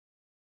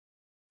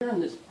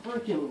hearing this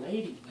freaking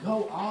lady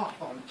go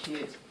off on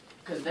kids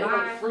because they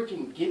don't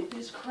freaking get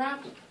this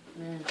crap.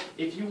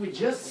 If you would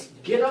just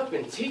get up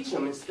and teach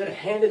them instead of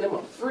handing them a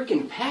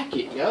freaking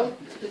packet, yo.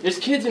 There's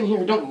kids in here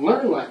who don't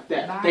learn like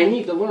that. They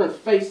need to learn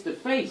face to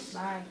face.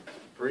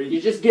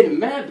 You're just getting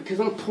mad because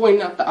I'm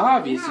pointing out the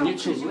obvious and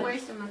you're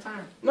wasting my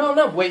time. No, I'm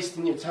not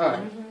wasting your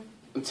time.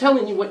 I'm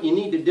telling you what you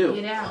need to do.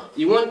 Get out.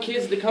 You want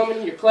kids to come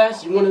into your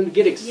class, you want them to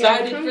get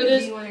excited for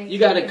this, you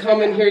got to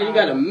come in here, you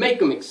got to make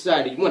them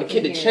excited. You want a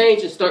kid to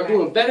change and start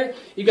doing better,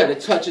 you got to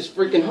touch his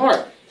freaking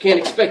heart. Can't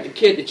expect a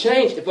kid to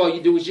change if all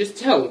you do is just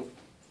tell him.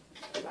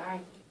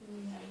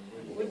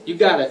 You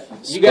gotta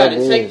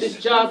take this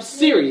job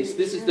serious.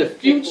 This is the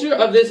future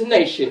of this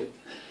nation.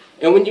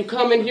 And when you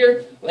come in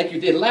here, like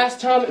you did last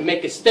time, and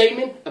make a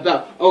statement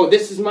about, oh,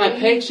 this is my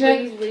paycheck,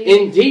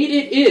 indeed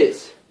it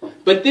is.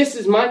 But this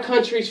is my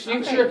country's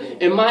future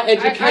and my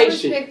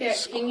education. I respect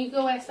that. Can you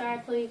go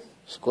outside, please?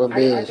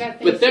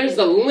 But there's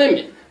a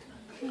limit.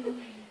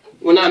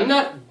 When I'm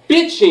not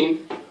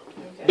bitching,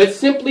 but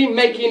simply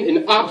making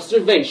an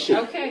observation.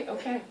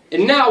 Okay.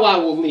 And now I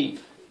will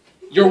leave.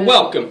 You're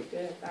welcome.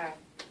 Good, bye.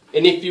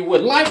 And if you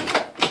would like,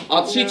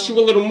 I'll teach you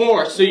a little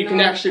more so you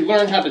can actually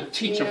learn how to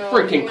teach a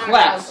freaking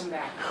class.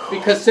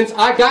 Because since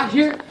I got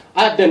here,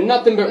 I've done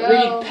nothing but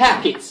read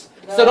packets.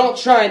 So don't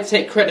try and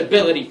take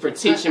credibility for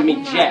teaching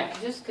me jack.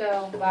 Just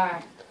go.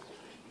 Bye.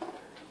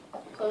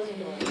 Close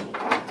the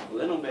door.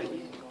 Little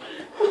baby.